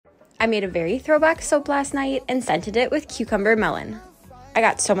I made a very throwback soap last night and scented it with cucumber melon. I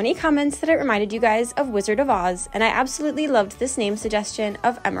got so many comments that it reminded you guys of Wizard of Oz, and I absolutely loved this name suggestion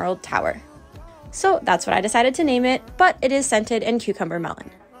of Emerald Tower. So that's what I decided to name it, but it is scented in cucumber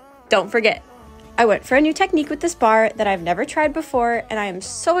melon. Don't forget, I went for a new technique with this bar that I've never tried before, and I am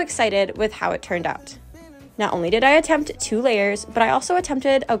so excited with how it turned out. Not only did I attempt 2 layers, but I also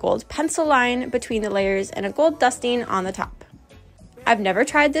attempted a gold pencil line between the layers and a gold dusting on the top. I've never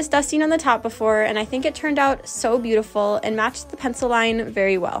tried this dusting on the top before, and I think it turned out so beautiful and matched the pencil line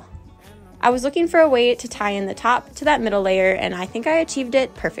very well. I was looking for a way to tie in the top to that middle layer, and I think I achieved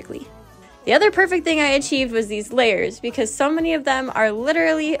it perfectly. The other perfect thing I achieved was these layers, because so many of them are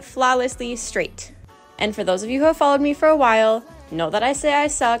literally flawlessly straight. And for those of you who have followed me for a while, know that I say I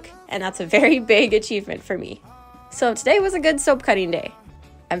suck, and that's a very big achievement for me. So today was a good soap cutting day.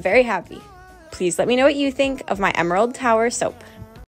 I'm very happy. Please let me know what you think of my Emerald Tower soap.